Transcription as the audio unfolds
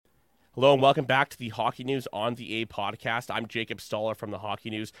Hello and welcome back to the Hockey News on the A podcast. I'm Jacob Stoller from the Hockey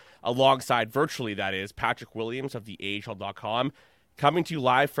News, alongside virtually, that is, Patrick Williams of the AHL.com, coming to you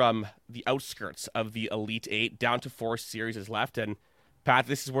live from the outskirts of the Elite Eight. Down to four series is left, and Pat,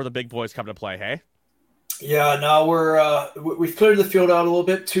 this is where the big boys come to play, hey? Yeah, now we've cleared the field out a little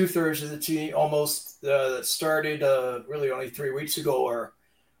bit. Two-thirds of the team almost that started really only 3 weeks ago are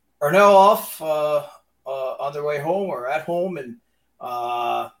now off on their way home or at home, and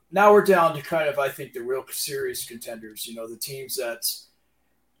now we're down to kind of, I think, the real serious contenders. The teams that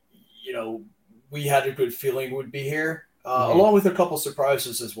we had a good feeling would be here, along with a couple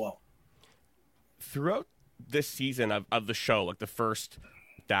surprises as well. Throughout this season of the show, like the first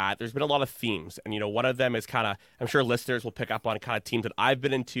that there's been a lot of themes, and one of them is kind of, I'm sure listeners will pick up on, kind of teams that I've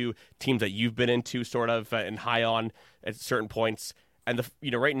been into, teams that you've been into, sort of, and high on at certain points. And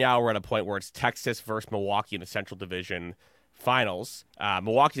right now we're at a point where it's Texas versus Milwaukee in the Central Division Finals.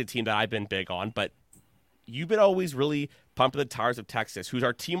 Milwaukee's a team that I've been big on, but you've been always really pumping the tires of Texas, who's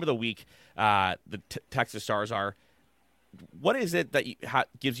our team of the week. The Texas Stars are. What is it that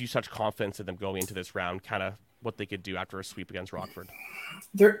gives you such confidence in them going into this round? Kind of what they could do after a sweep against Rockford.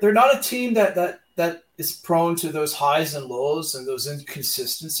 They're not a team that is prone to those highs and lows and those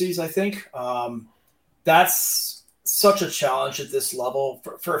inconsistencies. I think that's such a challenge at this level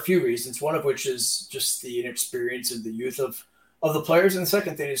for a few reasons. One of which is just the inexperience and the youth of the players, and the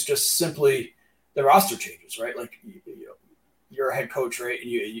second thing is just simply the roster changes. Right, like you're a head coach, right, and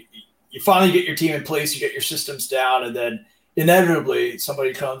you finally get your team in place, you get your systems down, and then inevitably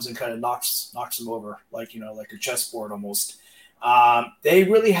somebody comes and kind of knocks them over, like a chessboard almost. They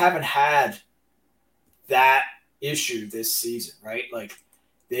really haven't had that issue this season, right? Like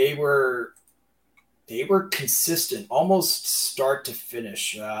they were consistent, almost start to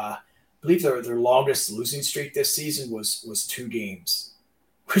finish. I believe their longest losing streak this season was 2 games,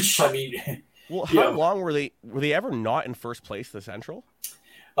 which I mean, well, how long were they? Were they ever not in first place in the Central?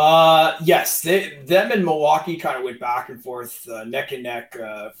 Yes, them and Milwaukee kind of went back and forth, neck and neck,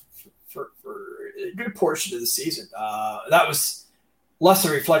 for a good portion of the season. That was less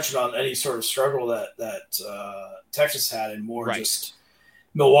a reflection on any sort of struggle that Texas had, and more just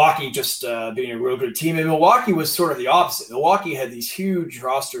Milwaukee just being a real good team. And Milwaukee was sort of the opposite. Milwaukee had these huge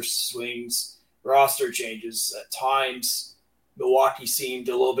roster swings, roster changes. At times, Milwaukee seemed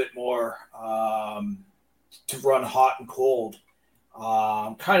a little bit more to run hot and cold.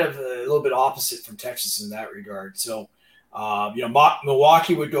 Kind of a little bit opposite from Texas in that regard. So,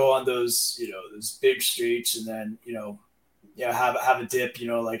 Milwaukee would go on those big streaks, and then, have a dip.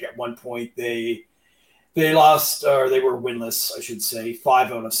 Like at one point they lost, or they were winless, I should say,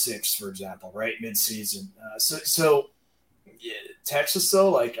 5 out of 6, for example, right, mid-season. Texas,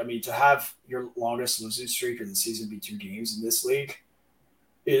 though, to have your longest losing streak of the season be 2 games in this league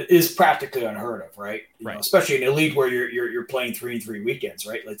is practically unheard of, right? Right. Especially in a league where you're playing 3 and 3 weekends,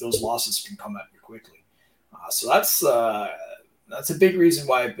 right? Like those losses can come at you quickly. So that's a big reason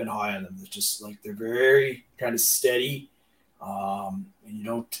why I've been high on them. It's just like they're very kind of steady, and you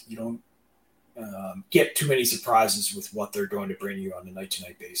don't get too many surprises with what they're going to bring you on a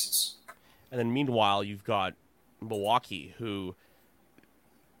night-to-night basis. And then meanwhile, you've got Milwaukee, who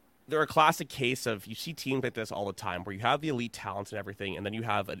they're a classic case of, you see teams like this all the time where you have the elite talents and everything, and then you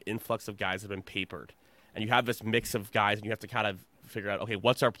have an influx of guys that have been papered, and you have this mix of guys, and you have to kind of figure out, okay,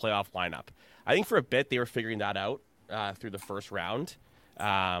 what's our playoff lineup? I think for a bit they were figuring that out through the first round.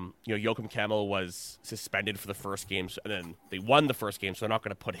 Joakim Kemmel was suspended for the first game, and then they won the first game, so they're not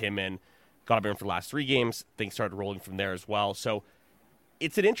going to put him in. Got him in for the last 3 games. Things started rolling from there as well. So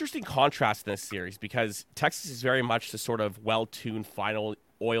it's an interesting contrast in this series, because Texas is very much the sort of well-tuned,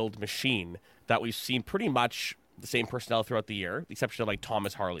 final-oiled machine that we've seen pretty much the same personnel throughout the year, the exception of like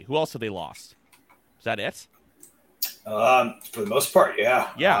Thomas Harley, who also they lost. Is that it? For the most part, yeah.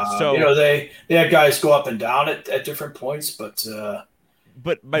 Yeah. So they had guys go up and down at different points, but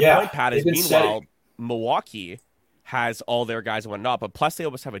my point, Pat, is meanwhile Milwaukee has all their guys and whatnot, but plus they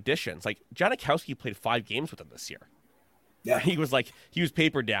always have additions. Like Janikowski played 5 games with them this year. Yeah, he was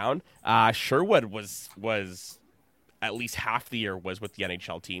papered down. Sherwood was at least half the year was with the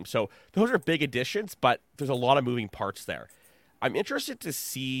NHL team. So those are big additions, but there's a lot of moving parts there. I'm interested to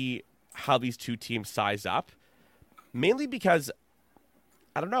see how these two teams size up, mainly because,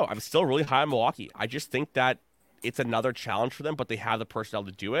 I don't know, I'm still really high on Milwaukee. I just think that it's another challenge for them, but they have the personnel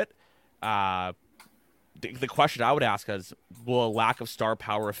to do it. The question I would ask is, will a lack of star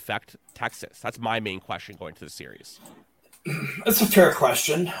power affect Texas? That's my main question going to the series. That's a fair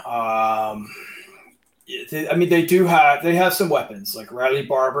question. I mean, they have some weapons. Like Riley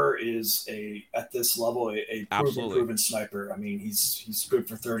Barber is at this level a Absolutely. proven sniper. I mean, he's good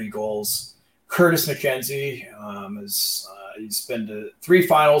for 30 goals. Curtis McKenzie he's been to 3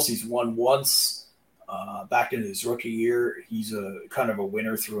 finals. He's won once back in his rookie year. He's a kind of a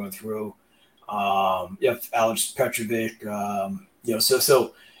winner through and through. You have Alex Petrovic.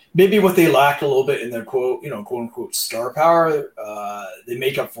 So maybe what they lack a little bit in their quote unquote star power, they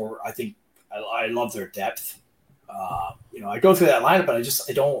make up for. I think I love their depth. I go through that lineup, but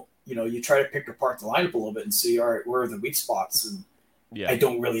I don't. You try to pick apart the lineup a little bit and see, all right, where are the weak spots, and I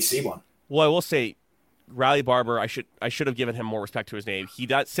don't really see one. Well, I will say, Riley Barber, I should have given him more respect to his name. He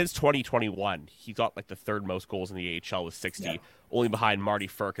does since 2021. He got like the 3rd most goals in the AHL with 60, only behind Marty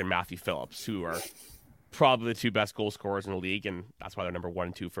Ferk and Matthew Phillips, who are probably the 2 best goal scorers in the league, and that's why they're number 1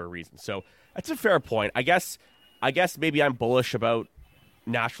 and 2 for a reason. So that's a fair point. I guess maybe I'm bullish about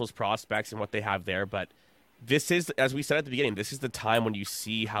Nashville's prospects and what they have there, but this is, as we said at the beginning, this is the time when you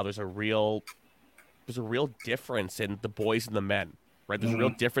see how there's a real difference in the boys and the men, right? There's a real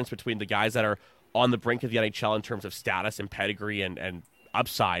difference between the guys that are on the brink of the NHL in terms of status and pedigree and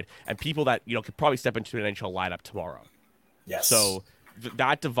upside, and people that could probably step into an NHL lineup tomorrow. Yes. So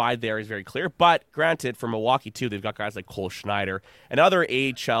that divide there is very clear. But granted, for Milwaukee too, they've got guys like Cole Schneider and other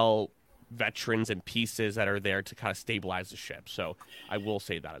AHL veterans and pieces that are there to kind of stabilize the ship. So I will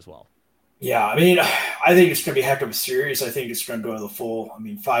say that as well. Yeah, I mean, I think it's going to be a heck of a series. I think it's going to go to the full. I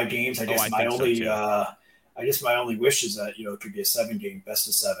mean, 5 games. I guess my only wish is that it could be a 7-game best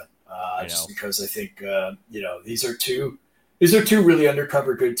of 7. Just because I think these are two really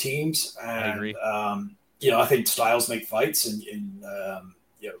undercover good teams, and I agree. I think styles make fights, and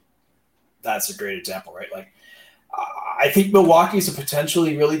that's a great example, right? Like, I think Milwaukee's a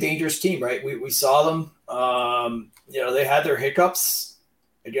potentially really dangerous team, right? We saw them. They had their hiccups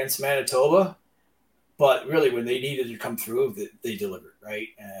against Manitoba, but really when they needed to come through, they delivered, right?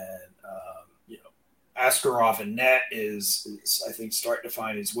 And Askarov in net is I think starting to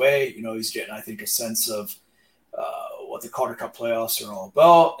find his way. He's getting, I think, a sense of what the Calder Cup playoffs are all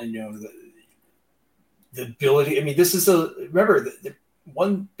about, and the ability. I mean, this is remember the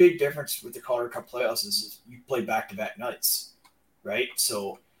one big difference with the Calder Cup playoffs is you play back-to-back nights, right?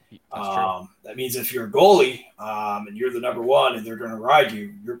 So that means if you're a goalie and you're the number 1 and they're going to ride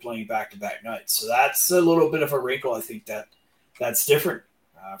you, you're playing back-to-back nights. So that's a little bit of a wrinkle. I think that's different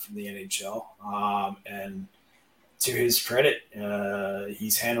from the NHL. And to his credit,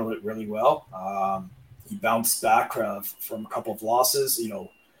 he's handled it really well. He bounced back from a couple of losses,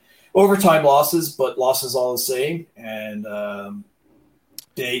 overtime losses, but losses all the same. And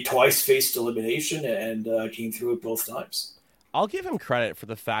they twice faced elimination and came through it both times. I'll give him credit for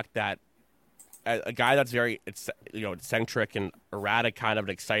the fact that a guy that's very eccentric and erratic, kind of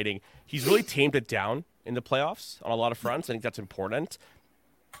exciting, he's really tamed it down in the playoffs on a lot of fronts. I think that's important.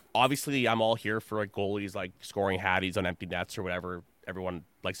 Obviously, I'm all here for goalies like scoring hatties on empty nets or whatever everyone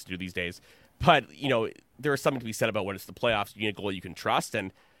likes to do these days. But, there is something to be said about when it's the playoffs. You need a goalie you can trust,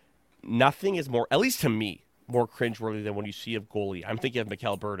 and nothing is more, at least to me, more cringeworthy than when you see a goalie. I'm thinking of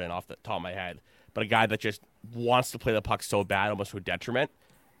Mikkel Burden off the top of my head, but a guy that just wants to play the puck so bad, almost to a detriment.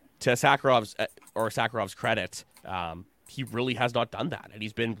 To Sakharov's credit, he really has not done that, and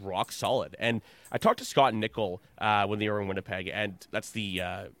he's been rock solid. And I talked to Scott Nickel when they were in Winnipeg, and that's the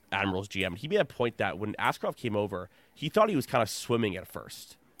Admirals GM. He made a point that when Askarov came over, he thought he was kind of swimming at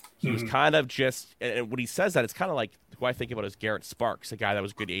first. He was kind of just, and when he says that, it's kind of like who I think about as Garrett Sparks, a guy that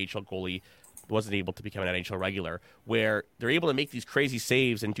was a good AHL goalie, wasn't able to become an NHL regular, where they're able to make these crazy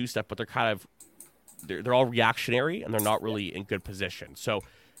saves and do stuff, but they're all reactionary and they're not really in good position. So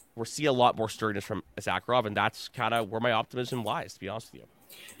we'll see a lot more sturdiness from Sakharov, and that's kind of where my optimism lies, to be honest with you.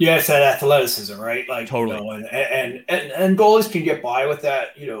 Yeah, it's that athleticism, right? Like totally. And goalies can get by with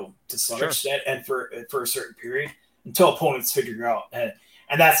that, to some extent, and for a certain period until opponents figure out.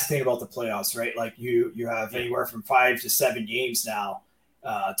 And that's the thing about the playoffs, right? Like you have anywhere from 5 to 7 games now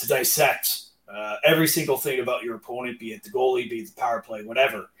to dissect every single thing about your opponent, be it the goalie, be it the power play,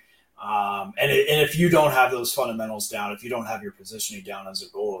 whatever. And if you don't have those fundamentals down, if you don't have your positioning down as a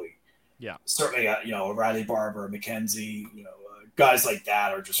goalie, certainly, a Riley Barber, a McKenzie, guys like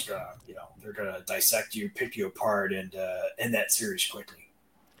that are just gonna, they're gonna dissect you, pick you apart, and end that series quickly.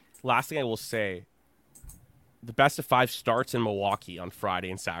 Last thing I will say, the best of 5 starts in Milwaukee on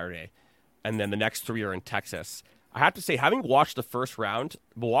Friday and Saturday, and then the next 3 are in Texas. I have to say, having watched the first round,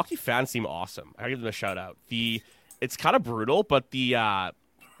 Milwaukee fans seem awesome. I give them a shout out. It's kind of brutal, but the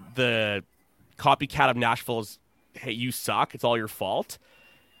copycat of Nashville's "Hey, you suck, it's all your fault"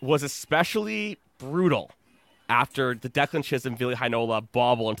 was especially brutal after the Declan Chisholm Ville Heinola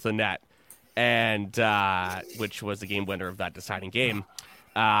bobble into the net. and which was the game winner of that deciding game.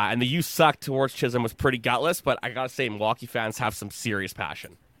 And the U suck towards Chisholm was pretty gutless, but I gotta say, Milwaukee fans have some serious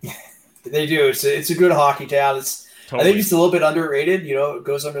passion. They do. It's a good hockey town. Totally. I think it's a little bit underrated. It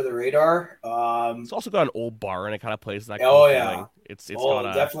goes under the radar. It's also got an old barn. It kind of plays that. Yeah. It's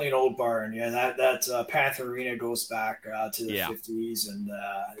got definitely an old barn. Yeah, that Panther Arena goes back to the 50s, and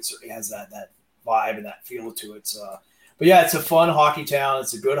it certainly has that vibe and that feel to it. But yeah, it's a fun hockey town.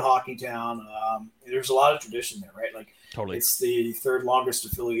 It's a good hockey town. There's a lot of tradition there, right? Like, totally. It's the third longest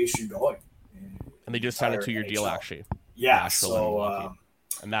affiliation going. And they just signed a 2-year deal, actually. Yeah, so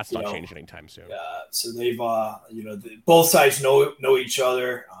and that's not changing anytime soon. So they've both sides know each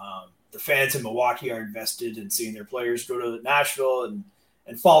other. The fans in Milwaukee are invested in seeing their players go to Nashville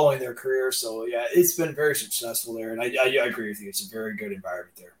and following their career. So yeah, it's been very successful there, and I agree with you. It's a very good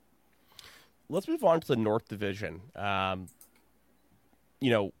environment there. Let's move on to the North Division.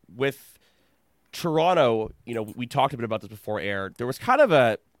 With Toronto, we talked a bit about this before air. There was kind of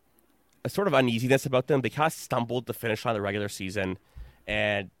a sort of uneasiness about them. They kind of stumbled the finish line of the regular season,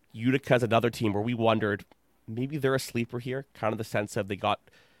 and Utica's another team where we wondered maybe they're a sleeper here. Kind of the sense of they got,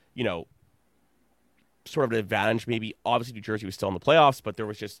 sort of an advantage. Maybe obviously New Jersey was still in the playoffs, but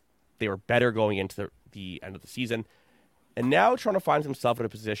they were better going into the end of the season. And now Toronto finds themselves in a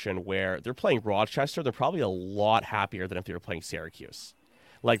position where they're playing Rochester. They're probably a lot happier than if they were playing Syracuse.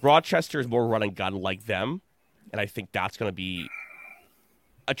 Like, Rochester is more run and gun like them, and I think that's going to be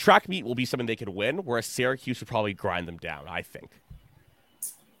a track meet will be something they could win, whereas Syracuse would probably grind them down, I think.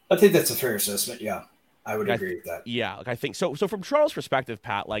 I think that's a fair assessment, yeah. I would agree with that. Yeah, I think so. So from Toronto's perspective,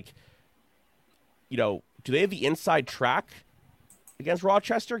 Pat, do they have the inside track against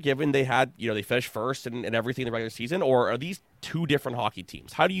Rochester, given they had, they finished first and everything in the regular season, or are these two different hockey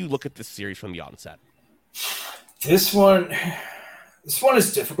teams? How do you look at this series from the onset? This one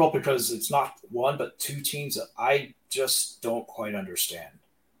is difficult because it's not one but two teams that I just don't quite understand,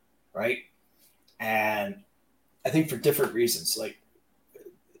 right? And I think for different reasons. Like,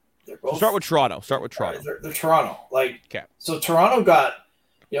 they're both. Start with Toronto. They're Toronto. Okay. So Toronto got,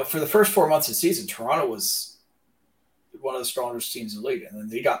 for the first 4 months of the season, Toronto was one of the strongest teams in the league, and then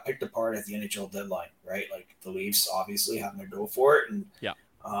they got picked apart at the NHL deadline, right? Like, the Leafs obviously having to go for it, and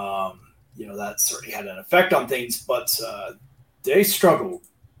that certainly had an effect on things, but they struggled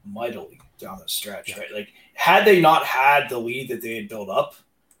mightily down the stretch, right? Like, had they not had the lead that they had built up,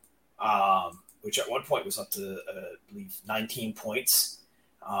 which at one point was up to I believe 19 points,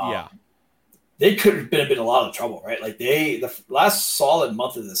 they could have been in a lot of trouble, right? Like, the last solid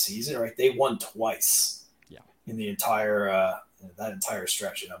month of the season, right? They won twice. In the that entire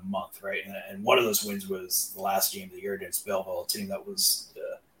stretch in a month, right? And one of those wins was the last game of the year against Belleville, a team that was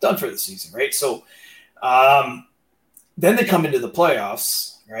done for the season, right? So then they come into the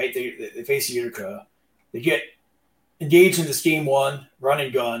playoffs, right? They face Utica. They get engaged in this game one, run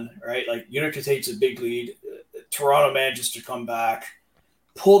and gun, right? Like, Utica takes a big lead. Toronto manages to come back,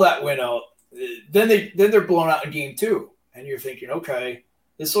 pull that win out. Then they're blown out in game two. And you're thinking, okay,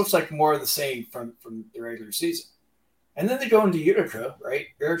 this looks like more of the same from the regular season. And then they go into Utica, right?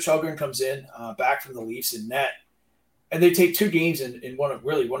 Eric Shelgren comes in back from the Leafs in net, and they take two games in one of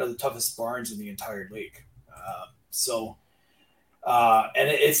the toughest barns in the entire league. And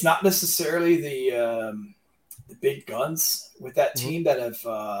it's not necessarily the big guns with that team that have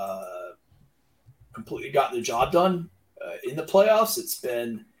completely gotten the job done in the playoffs. It's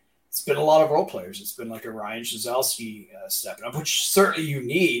been a lot of role players. It's been like a Ryan Strzelski stepping up, which certainly you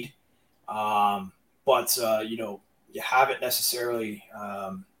need. But you haven't necessarily,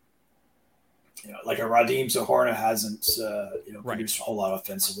 like a Radim Zohorna hasn't, produced a whole lot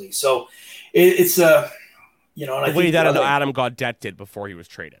offensively. So it's and the way that Adam Gaudette did before he was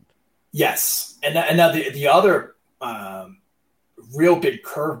traded. Yes, and now the other real big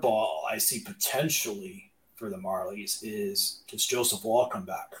curveball I see potentially for the Marlies is, does Joseph Wall come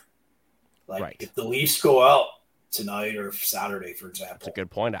back? If the Leafs go out tonight or Saturday, for example. That's a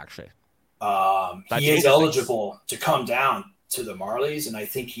good point, actually. He is eligible to come down to the Marlies, and I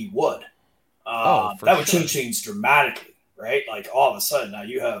think he would. That would change things dramatically, right? Like, all of a sudden, now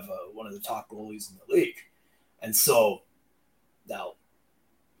you have one of the top goalies in the league. And so, now,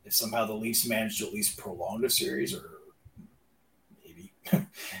 if somehow the Leafs manage to at least prolong the series, or maybe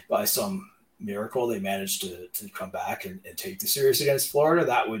by some miracle they managed to come back and take the series against Florida,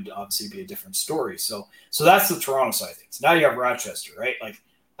 that would obviously be a different story. So that's the Toronto side of things. Now you have Rochester, right? Like,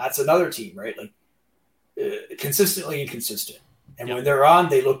 that's another team, right? Like, consistently inconsistent. And when they're on,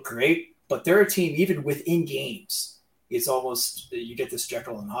 they look great, but they're a team, even within games, it's almost, you get this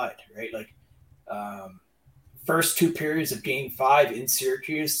Jekyll and Hyde, right? Like, first two periods of game 5 in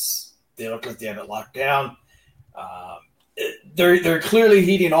Syracuse, they look like they have it locked down. They're clearly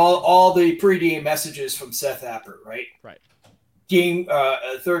heeding all the pregame messages from Seth Appert, right? Right. Game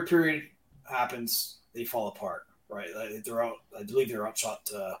third period happens, they fall apart, right? They're out. I believe they're outshot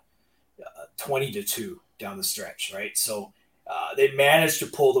 20-2 down the stretch, right? So they managed to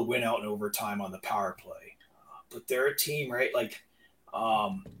pull the win out in overtime on the power play, but they're a team, right? Like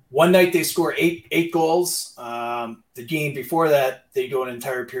one night they score eight goals. The game before that, they go an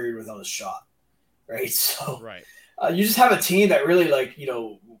entire period without a shot, right? So right. You just have a team that really, like,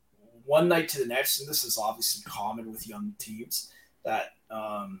 one night to the next, and this is obviously common with young teams, that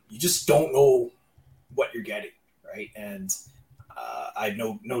you just don't know what you're getting, right? And I have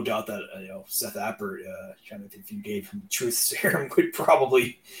no doubt that Seth Appert, kind of, if you gave him truth serum, would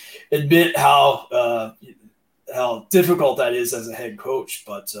probably admit how difficult that is as a head coach.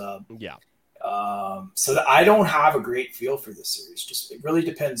 But yeah. So that I don't have a great feel for this series. Just it really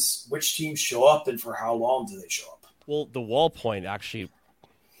depends which teams show up and for how long do they show up. Well, the wall point actually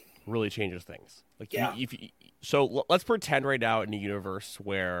really changes things. Like, yeah. So let's pretend right now in a universe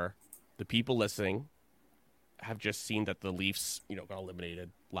where the people listening have just seen that the Leafs, got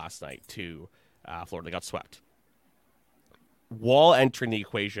eliminated last night to Florida. They got swept. Wall entering the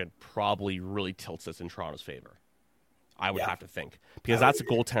equation probably really tilts this in Toronto's favor. I would have to think, because that's a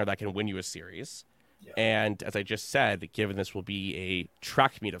goaltender that can win you a series. Yeah. And as I just said, given this will be a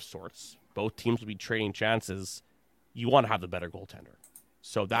track meet of sorts, both teams will be trading chances. You want to have the better goaltender.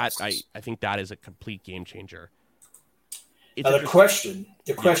 So that I think that is a complete game changer. Now the question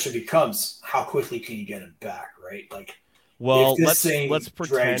becomes, how quickly can you get him back, right? Like, well, if this let's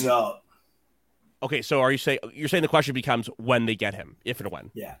pretend. Drags out. Okay, so you're saying the question becomes when they get him, if and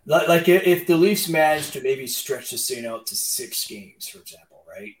when? Yeah, like if the Leafs manage to maybe stretch this thing out to 6 games, for example,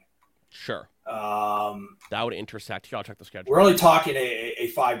 right? Sure. That would intersect. I'll check the schedule. We're only talking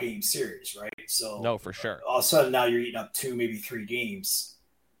a 5-game series, right? So no, for sure. All of a sudden now you're eating up 2, maybe 3 games,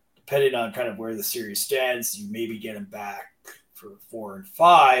 depending on kind of where the series stands. You maybe get him back for 4 and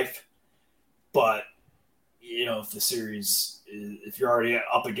 5, but if the series, if you're already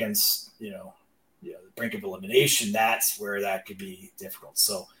up against the brink of elimination, that's where that could be difficult.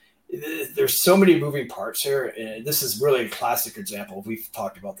 So there's so many moving parts here, and this is really a classic example. We've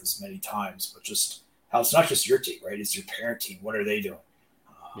talked about this many times, but just how it's not just your team, right? It's your parent team. What are they doing?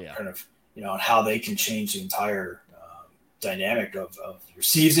 Kind of, and how they can change the entire dynamic of your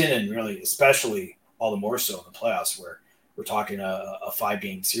season, and really, especially all the more so in the playoffs, where we're talking a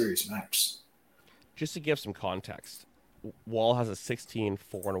 5-game series max. Just to give some context, Wall has a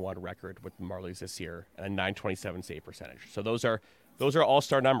 16-4-1 record with the Marlies this year and a .927 save percentage. So those are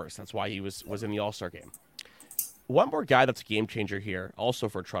all-star numbers. That's why he was in the all-star game. One more guy that's a game changer here, also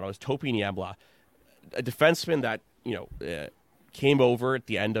for Toronto, is Topi Niembla, a defenseman that came over at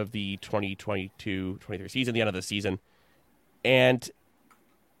the end of the 2022-23 season, the end of the season, and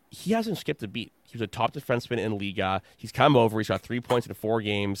he hasn't skipped a beat. He was a top defenseman in Liga. He's come over. He's got 3 points in 4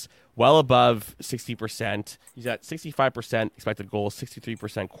 games, well above 60%. He's at 65% expected goals,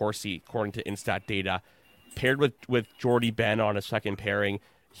 63% Corsi, according to Instat data. Paired with Jordy Ben on a second pairing,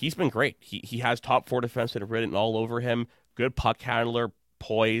 he's been great. He has top 4 defensemen written all over him. Good puck handler,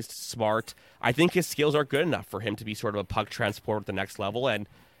 poised, smart. I think his skills are good enough for him to be sort of a puck transporter at the next level. And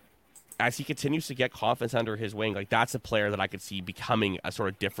as he continues to get confidence under his wing, like, that's a player that I could see becoming a sort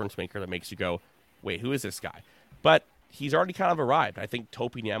of difference maker that makes you go, wait, who is this guy? But he's already kind of arrived. I think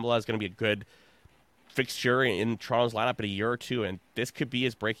Topi Niembla is going to be a good fixture in Toronto's lineup in a year or two, and this could be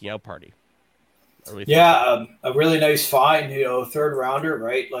his breaking out party. A really nice find, third rounder,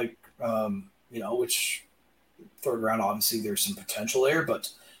 right? Like, which third round, obviously there's some potential there, but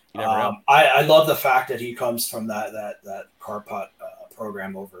I love the fact that he comes from that Karpat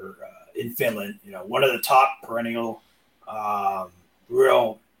program over in Finland. One of the top perennial,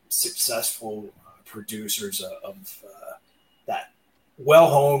 real successful producers of that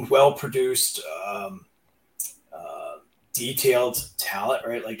well-honed, well-produced, detailed talent,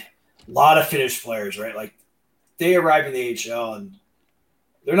 right? Like, a lot of finished players, right? Like, they arrive in the AHL and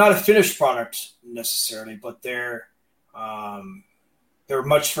they're not a finished product necessarily, but they're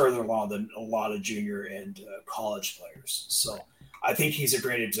much further along than a lot of junior and college players. So I think he's a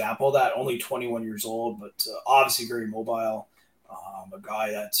great example of that. Only 21 years old, but obviously very mobile. A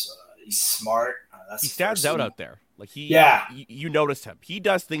guy that's he's smart. He stands out there. Like, you notice him. He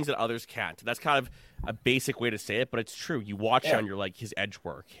does things that others can't. That's kind of a basic way to say it, but it's true. You watch him, you're like, his edge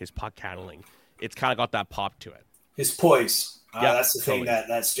work, his puck handling. It's kind of got that pop to it. His poise. That's the thing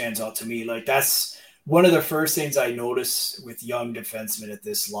that stands out to me. Like, that's one of the first things I notice with young defensemen at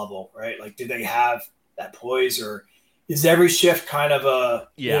this level, right? Like, do they have that poise, or is every shift kind of a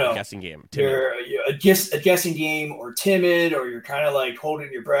guessing game. Timid. You're a guessing game or timid, or you're kind of like holding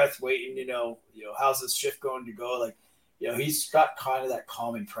your breath, waiting. How's this shift going to go? Like, he's got kind of that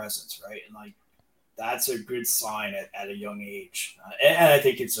calming presence, right? And like that's a good sign at a young age, and I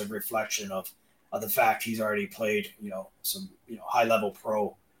think it's a reflection of the fact he's already played some high level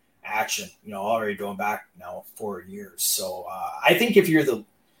pro action, already going back now 4 years. So I think if you're the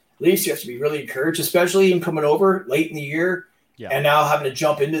Leafs, you have to be really encouraged, especially him coming over late in the year and now having to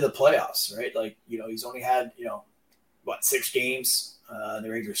jump into the playoffs, right? Like, he's only had, 6 games in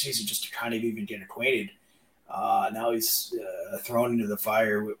the regular season just to kind of even get acquainted. Now he's thrown into the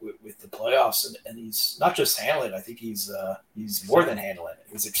fire with the playoffs, and he's not just handling it. I think he's more than handling it.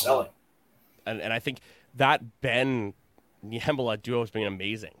 He's excelling. And I think that Ben Niembla duo has been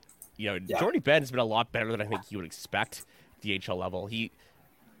amazing. Jordy Ben has been a lot better than I think you would expect at the AHL level. He,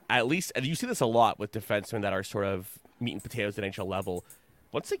 at least, and you see this a lot with defensemen that are sort of meat and potatoes at NHL level.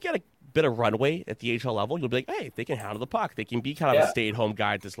 Once they get a bit of runway at the AHL level, you'll be like, hey, they can handle the puck. They can be kind of a stay-at-home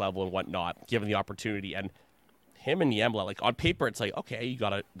guy at this level and whatnot, given the opportunity. And him and Niembla, like on paper, it's like, okay, you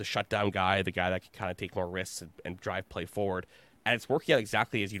got the shutdown guy, the guy that can kind of take more risks and drive play forward. And it's working out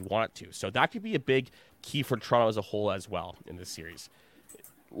exactly as you'd want it to. So that could be a big key for Toronto as a whole as well in this series.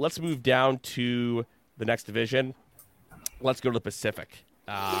 Let's move down to the next division. Let's go to the Pacific.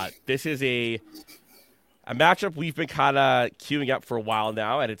 This is a matchup we've been kind of queuing up for a while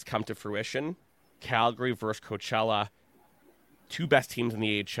now, and it's come to fruition. Calgary versus Coachella. 2 best teams in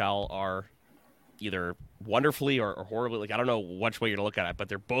the AHL are either wonderfully or horribly. Like, I don't know which way you're to look at it, but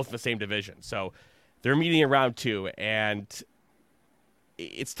they're both in the same division. So they're meeting in round 2, and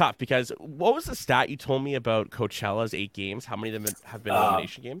it's tough because what was the stat you told me about Coachella's 8 games? How many of them have been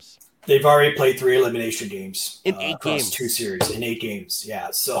elimination games? They've already played 3 elimination games in 8 games. 2 series in 8 games. Yeah,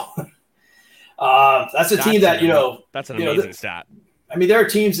 so that's a team that that's an amazing stat. I mean, there are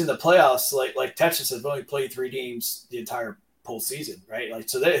teams in the playoffs like Texas have only played 3 games the entire postseason, right? Like,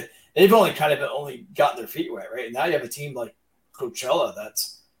 so they've only gotten their feet wet, right? And now you have a team like Coachella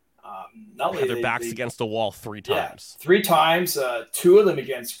that's not only their backs against the wall 3 times. Yeah, 3 times. 2 of them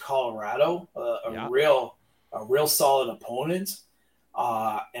against Colorado, a real solid opponent.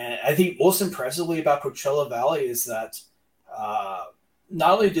 And I think most impressively about Coachella Valley is that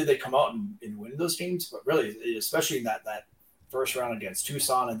not only did they come out and win those games, but really, especially in that first round against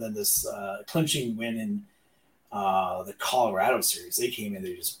Tucson, and then this clinching win in the Colorado series, they came in,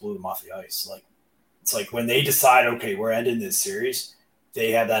 they just blew them off the ice. Like, it's like when they decide, okay, we're ending this series,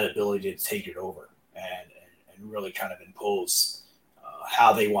 they have that ability to take it over and really kind of impose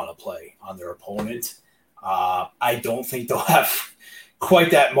how they want to play on their opponent. I don't think they'll have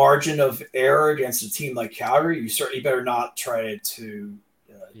quite that margin of error against a team like Calgary. You certainly better not try to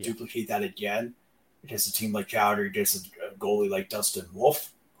duplicate that again against a team like Calgary, against a goalie like Dustin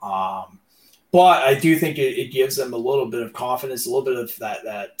Wolf. But I do think it gives them a little bit of confidence, a little bit of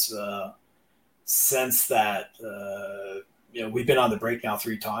that sense that we've been on the break now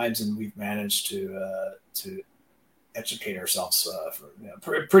 3 times, and we've managed to educate ourselves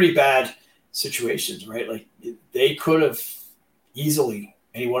for pretty bad situations, right? Like, they could have easily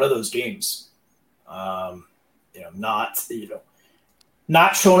any one of those games, not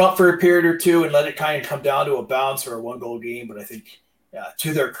shown up for a period or 2 and let it kind of come down to a bounce or a 1-goal game. But I think,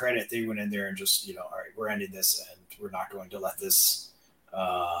 to their credit, they went in there and just, all right, we're ending this, and we're not going to let this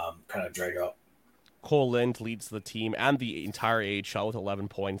kind of drag out. Cole Lind leads the team and the entire AHL with 11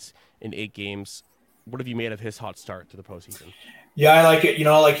 points in 8 games. What have you made of his hot start to the postseason? Yeah, I like it. He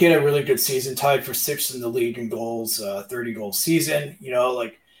had a really good season, tied for 6th in the league in goals, 30-goal season.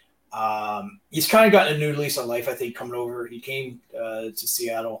 He's kind of gotten a new lease on life, I think, coming over. He came to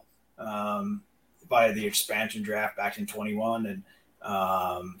Seattle via the expansion draft back in 21, and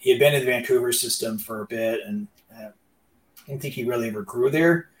he had been in the Vancouver system for a bit, and I don't think he really ever grew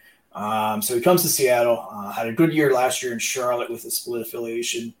there. So he comes to Seattle, had a good year last year in Charlotte with a split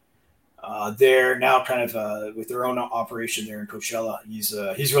affiliation. They're now kind of with their own operation there in Coachella.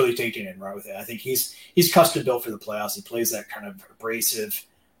 He's really taken it right with it. I think he's custom built for the playoffs. He plays that kind of abrasive,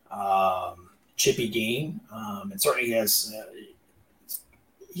 chippy game, and certainly he has.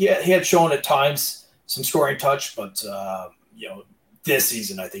 He had shown at times some scoring touch, but this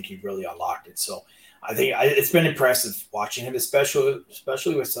season I think he really unlocked it. So I think it's been impressive watching him,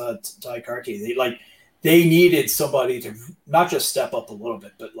 especially with Ty Cartier. They needed somebody to not just step up a little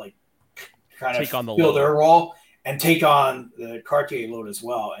bit, but kind of fill their role and take on the Cartier load as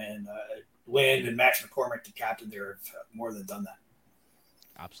well. And Lind and Max McCormick, the captain there, have more than done that.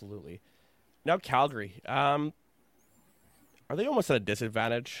 Absolutely. Now Calgary, are they almost at a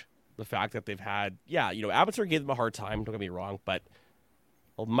disadvantage the fact that they've had, Abbotsford gave them a hard time, don't get me wrong, but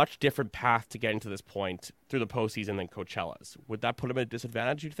a much different path to getting to this point through the postseason than Coachella's. Would that put them at a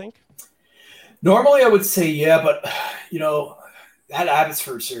disadvantage, you think? Normally, I would say yeah, but that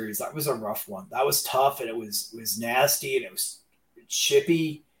Abbotsford series, that was a rough one. That was tough, and it was nasty, and it was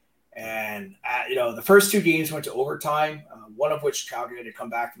chippy. And the first two games went to overtime, one of which Calgary had to come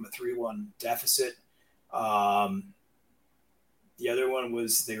back from a 3-1 deficit. The other one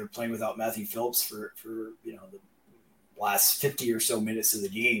was they were playing without Matthew Phillips for the last 50 or so minutes of the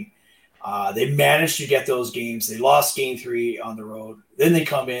game. They managed to get those games. They lost game 3 on the road. Then they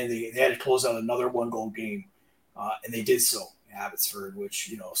come in. They had to close out another 1-goal game, and they did so in Abbotsford,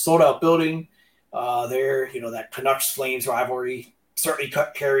 which sold out building there. That Canucks Flames rivalry certainly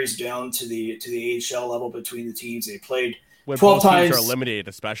carries down to the AHL level between the teams. They played when 12 both times. Teams are eliminated,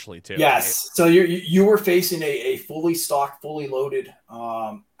 especially too. Yes, right? So you were facing a fully stocked, fully loaded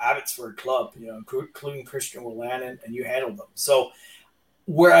Abbotsford club, including Christian Wolanin, and you handled them. So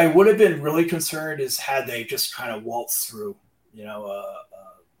where I would have been really concerned is had they just kind of waltzed through,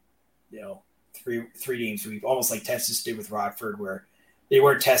 three games. We almost like Texas did with Rockford, where they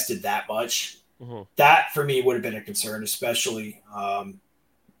weren't tested that much. Mm-hmm. That for me would have been a concern, especially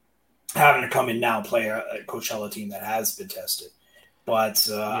having to come in now and play a Coachella team that has been tested. But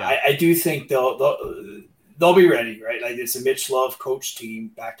I do think they'll be ready, right? Like it's a Mitch Love coach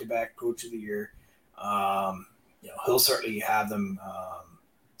team, back-to-back coach of the year. He'll certainly have them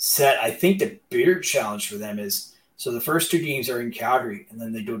set. I think the bigger challenge for them is, so the first 2 games are in Calgary, and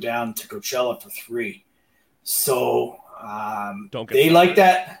then they go down to Coachella for 3. So they like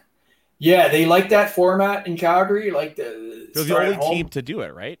that. Yeah, they like that format in Calgary. Like they're the only team to do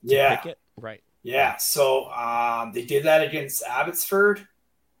it, right? Yeah. Pick it. Right. Yeah. So they did that against Abbotsford.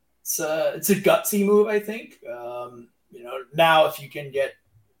 It's a gutsy move, I think. Now if you can get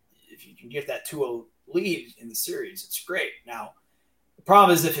that 2-0 lead in the series, it's great. Now the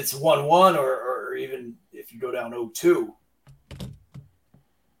problem is if it's 1-1 or even if you go down 0-2,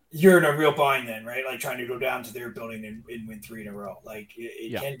 you're in a real bind then, right? Like trying to go down to their building and win 3 in a row. Like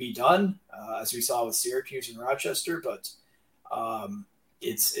it can be done, as we saw with Syracuse and Rochester, but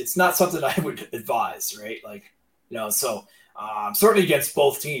it's not something I would advise, right? Like, so certainly against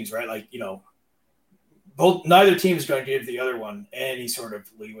both teams, right? Like, neither team is going to give the other one any sort of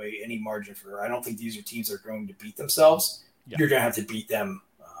leeway, any margin for. I don't think these are teams that are going to beat themselves. Yeah. You're going to have to beat them.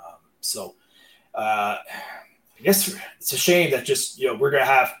 I guess it's a shame that just we're going to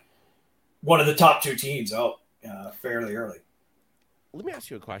have one of the top 2 teams out fairly early. Let me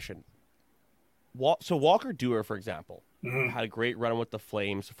ask you a question. So Walker Duehr, for example, had a great run with the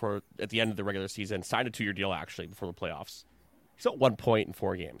Flames at the end of the regular season, signed a 2-year deal actually before the playoffs. He's at 1 point in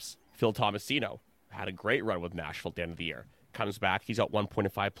 4 games. Phil Tomasino had a great run with Nashville at the end of the year. Comes back, he's at 1 point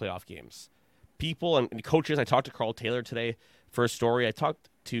in 5 playoff games. People and coaches, I talked to Carl Taylor today for a story. I talked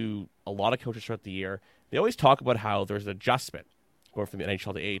to a lot of coaches throughout the year. They always talk about how there's an adjustment going from the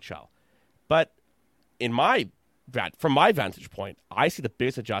NHL to AHL. But from my vantage point, I see the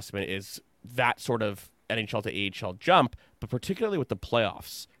biggest adjustment is that sort of NHL to AHL jump, but particularly with the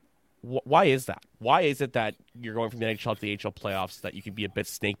playoffs. Why is that? Why is it that you're going from the NHL to the AHL playoffs that you can be a bit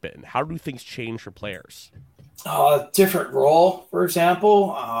snake bitten? How do things change for players? Different role, for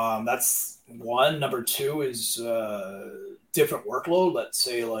example. That's one. Number 2 is different workload. Let's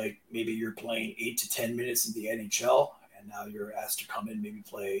say like maybe you're playing 8 to 10 minutes in the NHL, and now you're asked to come in, maybe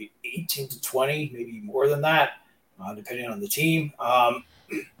play 18 to 20, maybe more than that, depending on the team.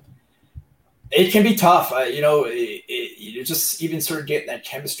 It can be tough. You just even sort of getting that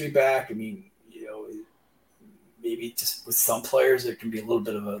chemistry back. I mean, maybe just with some players, it can be a little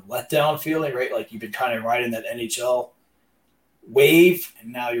bit of a letdown feeling, right? Like you've been kind of riding that NHL wave,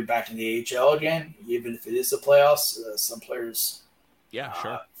 and now you're back in the AHL again. Even if it is the playoffs, some players,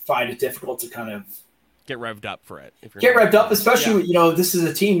 find it difficult to kind of get revved up for it. Get revved up, especially this is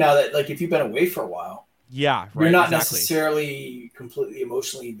a team now that like if you've been away for a while. Yeah, right. You're not necessarily completely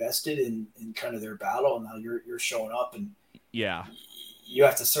emotionally invested in kind of their battle, and now you're showing up, and you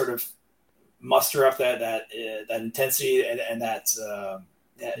have to sort of muster up that intensity and that.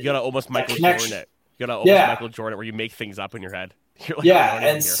 You gotta almost Michael Jordan it. You gotta almost Michael Jordan it, where you make things up in your head. You're like,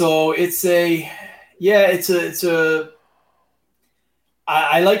 and so it's a.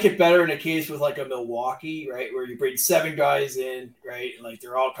 I like it better in a case with like a Milwaukee, right, where you bring 7 guys in, right, and like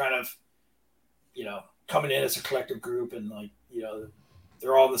they're all kind of, coming in as a collective group, and like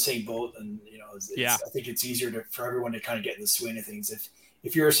they're all in the same boat, and I think it's easier for everyone to kind of get in the swing of things.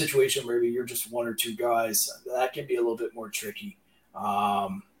 If you're a situation where maybe you're just 1 or 2 guys, that can be a little bit more tricky.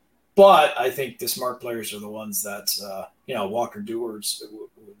 But I think the smart players are the ones that Walker Duehr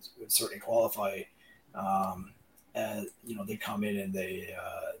would would certainly qualify. And they come in and they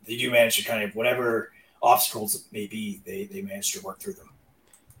do manage to kind of whatever obstacles it may be, they manage to work through them.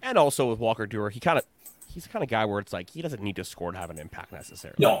 And also with Walker Duehr, he's the kind of guy where it's like he doesn't need to score to have an impact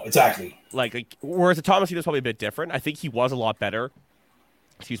necessarily. No, exactly. Like whereas the Thomas is probably a bit different. I think he was a lot better.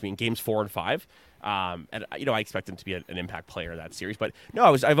 In games 4 and 5, and I expect him to be an impact player in that series. But no,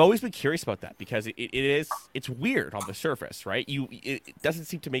 I've always been curious about that because it's weird on the surface, right? It doesn't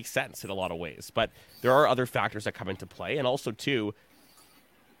seem to make sense in a lot of ways, but there are other factors that come into play, and also too,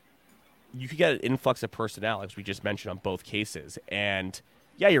 you could get an influx of personnel, as we just mentioned on both cases, and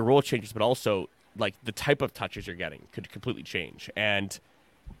yeah, your role changes, but also like the type of touches you're getting could completely change, and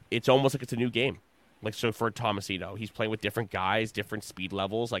it's almost like it's a new game. Like, so for Tomasino, he's playing with different guys, different speed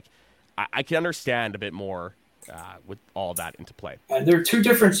levels. Like, I can understand a bit more with all that into play. And there are two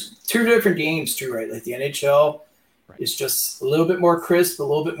different games too, right? Like the NHL is just a little bit more crisp, a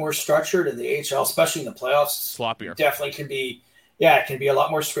little bit more structured, and the AHL, especially in the playoffs, sloppier. Definitely can be. Yeah, it can be a lot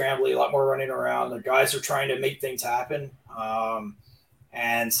more scrambly, a lot more running around. The guys are trying to make things happen,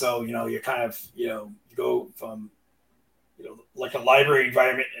 and so you kind of you go from like a library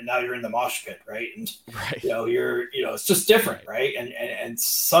environment, and now you're in the mosh pit, right? And you're it's just different, right? And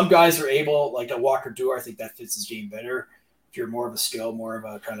some guys are able, like a Walker Duehr, I think that fits his game better. If you're more of a skill, more of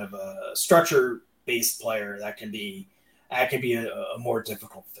a kind of a structure based player, that can be a more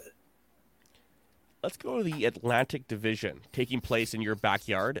difficult fit. Let's go to the Atlantic Division, taking place in your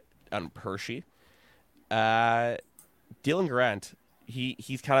backyard on Hershey. Dylan Grant,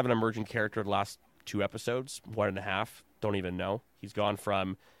 he's kind of an emerging character the last 2 episodes, 1.5. Don't even know. He's gone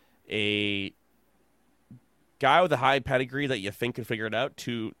from a guy with a high pedigree that you think can figure it out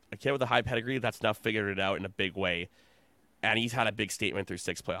to a kid with a high pedigree that's now figured it out in a big way. And he's had a big statement through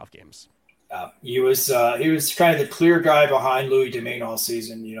 6 playoff games. He was kind of the clear guy behind Louis Domingue all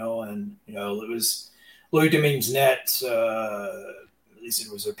season, and it was Louis Domingue's net. At least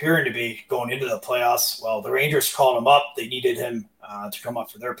it was appearing to be going into the playoffs. Well, the Rangers called him up. They needed him to come up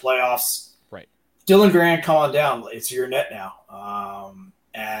for their playoffs. Right. Dylan Grant, come on down. It's your net now.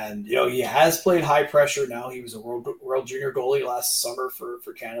 And he has played high pressure now. He was a world junior goalie last summer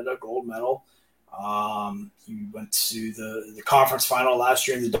for Canada, gold medal. He went to the conference final last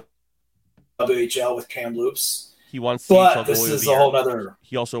year in the WHL with Kamloops. He won CHL but this goalie is of the a year. whole other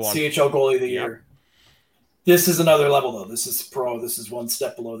He also won CHL goalie of the year. This is another level though. This is pro. This is one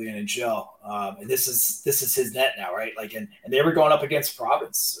step below the NHL. And this is his net now, right? Like, and they were going up against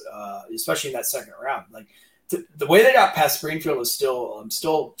Providence, especially in that second round. Like the way they got past Springfield is I'm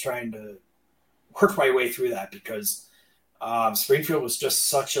still trying to work my way through that because Springfield was just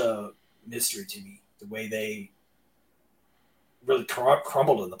such a mystery to me. The way they really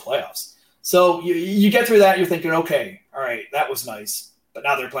crumbled in the playoffs. So you get through that, you're thinking, okay, all right, that was nice. But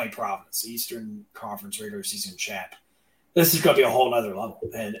now they're playing Providence, Eastern Conference regular season champ. This is going to be a whole nother level.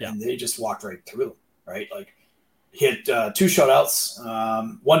 And they just walked right through them, right? Like, hit 2 shutouts,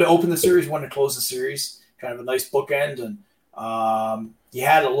 one to open the series, one to close the series. Kind of a nice bookend. And he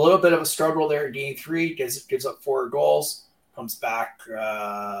had a little bit of a struggle there in game 3, gives up 4 goals, comes back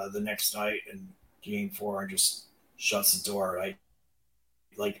the next night in game 4 and just shuts the door, right?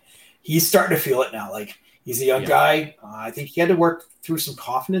 Like, he's starting to feel it now. Like, he's a young guy. I think he had to work through some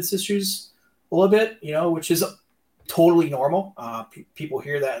confidence issues a little bit, which is totally normal. People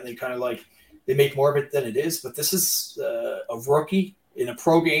hear that and they kind of like, they make more of it than it is. But this is a rookie in a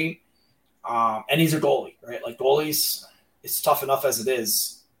pro game, and he's a goalie, right? Like, goalies, it's tough enough as it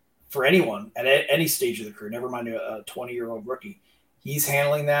is for anyone at any stage of the career, never mind a 20-year-old rookie. He's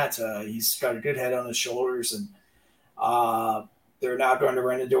handling that. He's got a good head on his shoulders, and they're now going to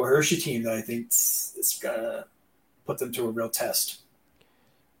run into a Hershey team that I think is going to put them to a real test.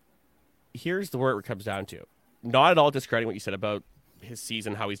 Here's where it comes down to. Not at all discrediting what you said about his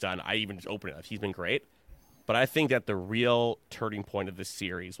season, how he's done. I even just opened it. He's been great. But I think that the real turning point of this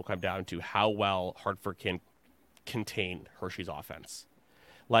series will come down to how well Hartford can contain Hershey's offense.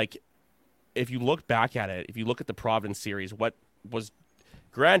 Like, if you look back at it, if you look at the Providence series,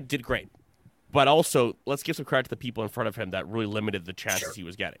 Grant did great. But also, let's give some credit to the people in front of him that really limited the chances he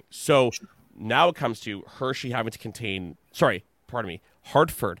was getting. So now it comes to Hartford having to contain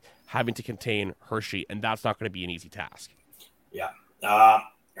Hershey, and that's not going to be an easy task. Yeah.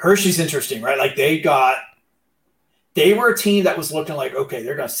 Hershey's interesting, right? Like, they were a team that was looking like, okay,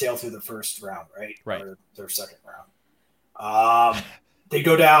 they're going to sail through the first round, right? Right. Or their second round. They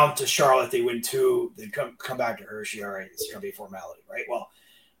go down to Charlotte, they win 2, they come back to Hershey, all right, it's going to be a formality, right? Well,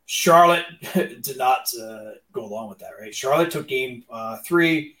 Charlotte did not go along with that, right? Charlotte took game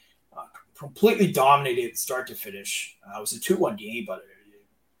 3, completely dominated start to finish. It was a 2-1 game, but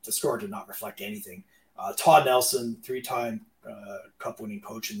the score did not reflect anything. Todd Nelson, 3-time cup-winning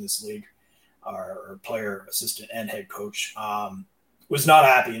coach in this league, or player, assistant, and head coach, was not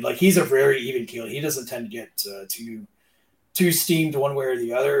happy. Like, he's a very even keel. He doesn't tend to get too steamed one way or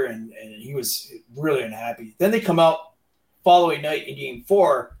the other, and he was really unhappy. Then they come out following night in Game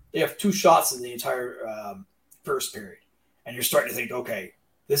 4. They have 2 shots in the entire first period, and you're starting to think, okay,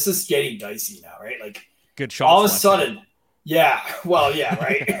 this is getting dicey now, right? Like, good shot. All of a sudden, yeah. Well, yeah,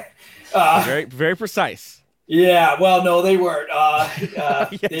 right. Very, very precise. Yeah. Well, no, they weren't. Yeah,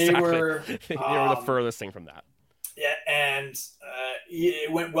 they exactly. were. They were the furthest thing from that. Yeah, and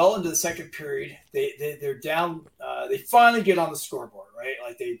it went well into the second period. They're down. They finally get on the scoreboard, right?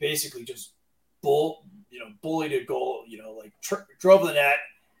 Like, they basically just bullied a goal. Drove the net.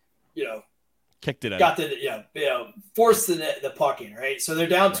 Kicked it out. Got forced the puck in, right? So they're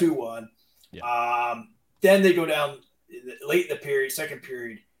down 2-1. Yeah. Then they go down late in the period, second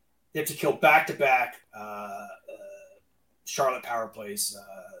period. They have to kill back-to-back Charlotte power plays.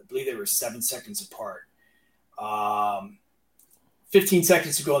 I believe they were 7 seconds apart. 15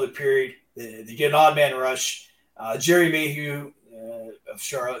 seconds to go in the period. They get an odd man rush. Jerry Mayhew of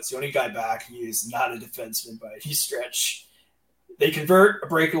Charlotte's the only guy back. He is not a defenseman by any stretch. They convert a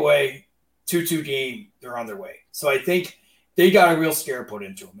breakaway, 2-2 game. They're on their way. So I think they got a real scare put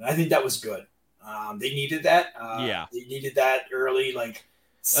into them. And I think that was good. They needed that. They needed that early, like,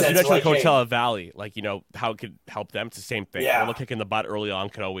 sense. You mentioned like Coachella Valley, like, how it could help them. It's the same thing. Yeah. A little kick in the butt early on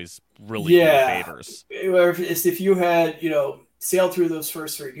could always really do favors. If you had, sailed through those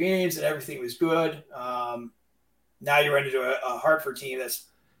first 3 games and everything was good, now you're into a Hartford team that's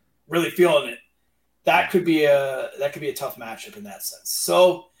really feeling it. That could be a tough matchup in that sense.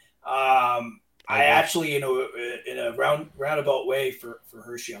 So I actually, in a roundabout way for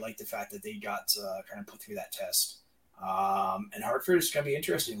Hershey, I like the fact that they got kind of put through that test. And Hartford is going to be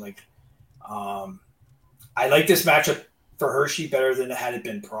interesting. Like, I like this matchup for Hershey better than it had it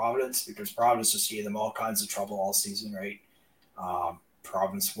been Providence, because Providence just gave them all kinds of trouble all season, right?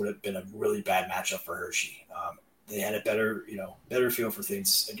 Providence would have been a really bad matchup for Hershey. They had a better feel for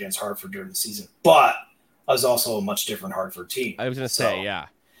things against Hartford during the season, but I was also a much different Hartford team. I was going to say, yeah.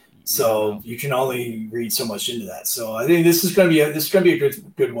 So you can only read so much into that. So I think this is going to be a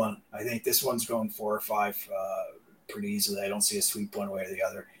good one. I think this one's going 4 or 5 pretty easily. I don't see a sweep one way or the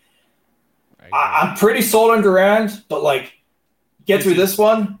other. I'm pretty sold on Durand, but like, get through this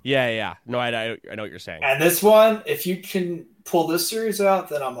one. Yeah. No, I know what you're saying. And this one, if you can pull this series out,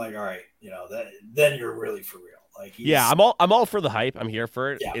 then I'm like, all right, then you're really for real. Like, I'm all for the hype. I'm here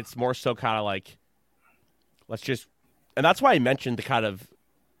for it. Yeah. It's more so kind of like, and that's why I mentioned the kind of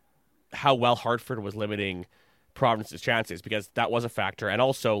how well Hartford was limiting Providence's chances, because that was a factor. And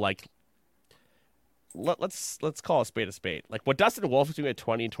also, like, let's call a spade. Like, what Dustin Wolf is doing at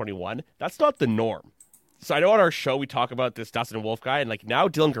 20 and 21, that's not the norm. So I know on our show we talk about this Dustin Wolf guy, and like, now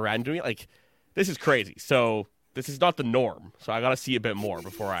Dylan Garand doing it, like, this is crazy. So this is not the norm. So I got to see a bit more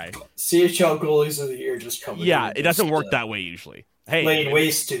before I... CHL goalies of the year just come. Yeah, it doesn't work that way usually. Hey, laying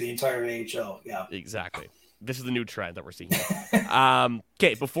waste to the entire AHL. Yeah, exactly. This is the new trend that we're seeing.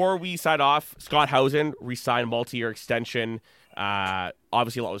 Okay, before we sign off, Scott Housen re-signed multi-year extension.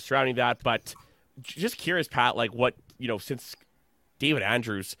 Obviously, a lot was surrounding that, but just curious, Pat, like, what, since David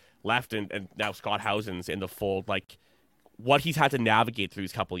Andrews left and now Scott Housen's in the fold, like, what he's had to navigate through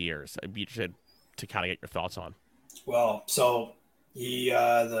these couple of years. I'd be interested to kind of get your thoughts on. Well, so he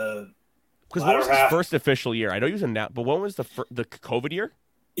because what was his first official year? I know he was in that, but when was the COVID year?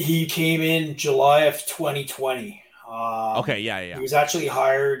 He came in July of 2020. Okay, yeah. He was actually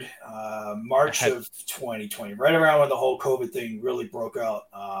hired March of 2020, right around when the whole COVID thing really broke out.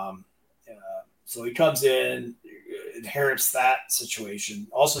 So he comes in, inherits that situation,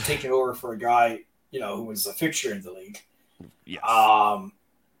 also taking over for a guy, who was a fixture in the league. Yes.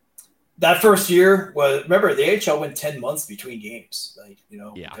 That first year was, remember, the AHL went 10 months between games,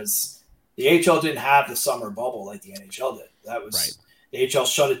 because the AHL didn't have the summer bubble like the NHL did. That was right. The AHL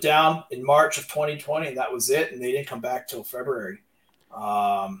shut it down in March of 2020, and that was it. And they didn't come back till February.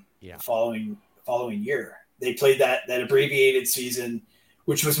 The following year, they played that abbreviated season,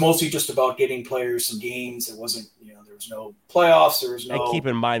 which was mostly just about getting players some games. It wasn't, there was no playoffs. There was no. And keep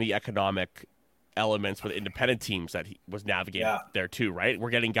in mind the economic elements with independent teams that he was navigating there too, right? We're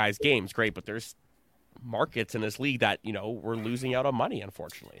getting guys games, great, but there's markets in this league that, we're losing out on money,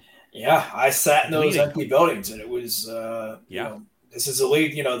 unfortunately. Yeah, I sat in those empty buildings, and it was, this is a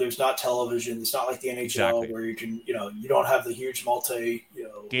league, there's not television. It's not like the NHL where you can, you don't have the huge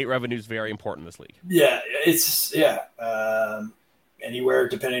gate revenue is very important in this league. Yeah, it's, anywhere,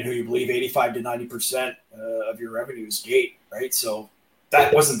 depending on who you believe, 85 to 90% of your revenue is gate, right? So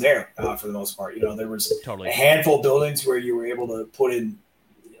that wasn't there for the most part. There was Totally. a handful of buildings where you were able to put in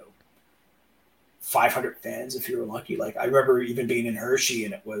 500 fans if you were lucky. Like I remember even being in Hershey,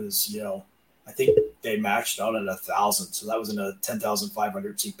 and it was I think they matched out at 1,000, so that was in a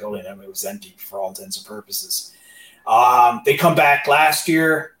 10,500 seat building. I mean, it was empty for all intents and purposes. They come back last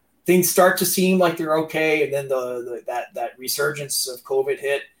year. Things start to seem like they're okay, and then that resurgence of COVID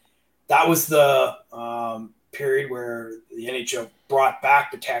hit. That was the period where the NHL brought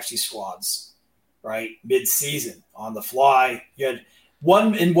back the taxi squads, right? Mid-season on the fly. You had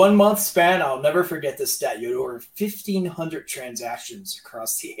in 1 month span, I'll never forget this stat. You had over 1,500 transactions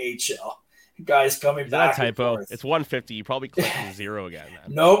across the AHL. Guys coming back. Is that a typo? It's 150. You probably clicked 0 again. Man.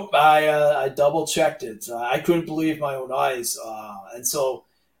 Nope. I double checked it. I couldn't believe my own eyes. And so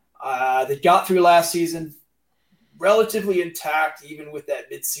they got through last season relatively intact, even with that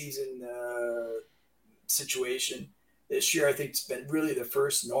mid-season situation. This year, I think it's been really the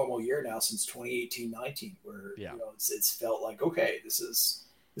first normal year now since 2018-19, where it's felt like, okay, this is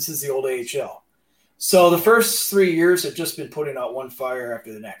the old AHL. So the first 3 years have just been putting out one fire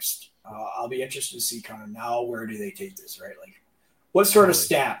after the next. I'll be interested to see kind of now where do they take this, right? Like what sort of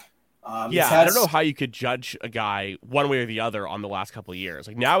stamp? I don't know how you could judge a guy one way or the other on the last couple of years.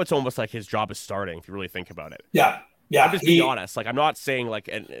 Like now it's almost like his job is starting if you really think about it. Yeah. I'm just being honest. Like I'm not saying like,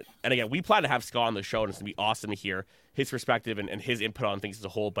 and again, we plan to have Scott on the show, and it's going to be awesome to hear his perspective and his input on things as a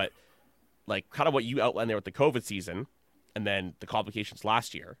whole. But like kind of what you outlined there with the COVID season and then the complications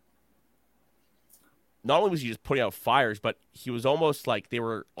last year. Not only was he just putting out fires, but he was almost like they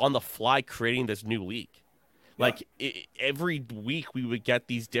were on the fly creating this new league. Like every week we would get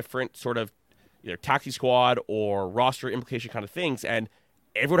these different sort of either taxi squad or roster implication kind of things, and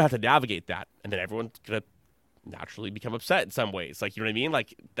everyone had to navigate that. And then everyone's going to naturally become upset in some ways. Like, you know what I mean?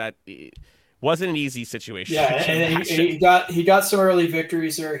 Like that wasn't an easy situation. Yeah, and he got some early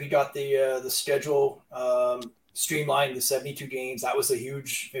victories there. He got the schedule streamlined, the 72 games. That was a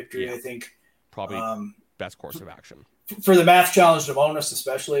huge victory, I think. Probably best course of action. For the math challenge bonus,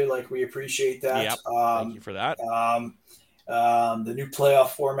 especially, like we appreciate that. Yep. Thank you for that. The new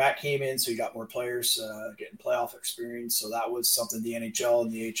playoff format came in, so you got more players getting playoff experience. So that was something the NHL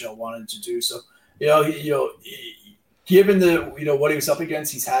and the AHL wanted to do. So given what he was up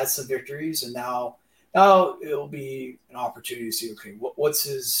against, he's had some victories, and now it'll be an opportunity to see what's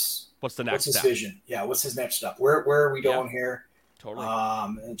the next step? Vision? Yeah, what's his next step? Where are we going here? Totally.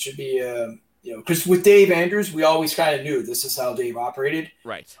 It should be because with Dave Andrews, we always kind of knew this is how Dave operated.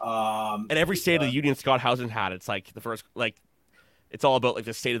 Right. And every State of the Union Scott Housen had, it's like the first, like, it's all about like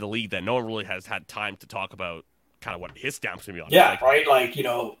the state of the league that no one really has had time to talk about kind of what his stamp's going to be on. Yeah, like, right? Like,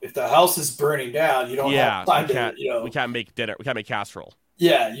 if the house is burning down, you don't have time we can't make dinner. We can't make casserole.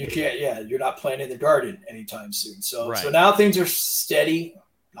 Yeah, you can't. Yeah, you're not planting the garden anytime soon. So now things are steady,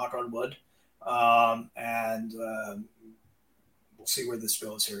 knock on wood. And we'll see where this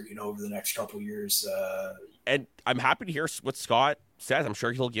goes here, over the next couple of years. And I'm happy to hear what Scott says. I'm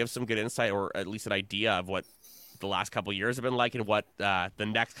sure he'll give some good insight, or at least an idea of what the last couple of years have been like and what the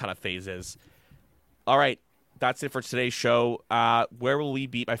next kind of phase is. All right, that's it for today's show. Where will we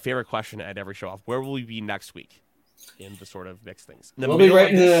be? My favorite question at every show off. Where will we be next week in the sort of mixed things? We'll be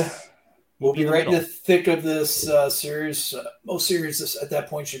right in the thick of this series. Most series at that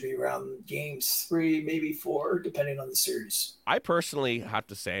point should be around games 3, maybe 4, depending on the series. I personally have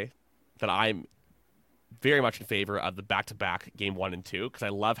to say that I'm very much in favor of the back-to-back game 1 and 2, because I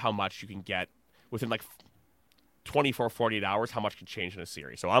love how much you can get within like 24, 48 hours, how much can change in a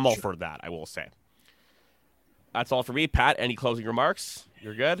series. So I'm all for that, I will say. That's all for me. Pat, any closing remarks?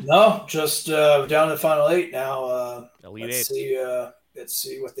 You're good? No, just down to the final 8 now. Elite 8. Let's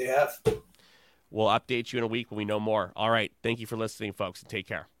see what they have. We'll update you in a week when we know more. All right. Thank you for listening, folks, and take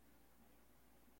care.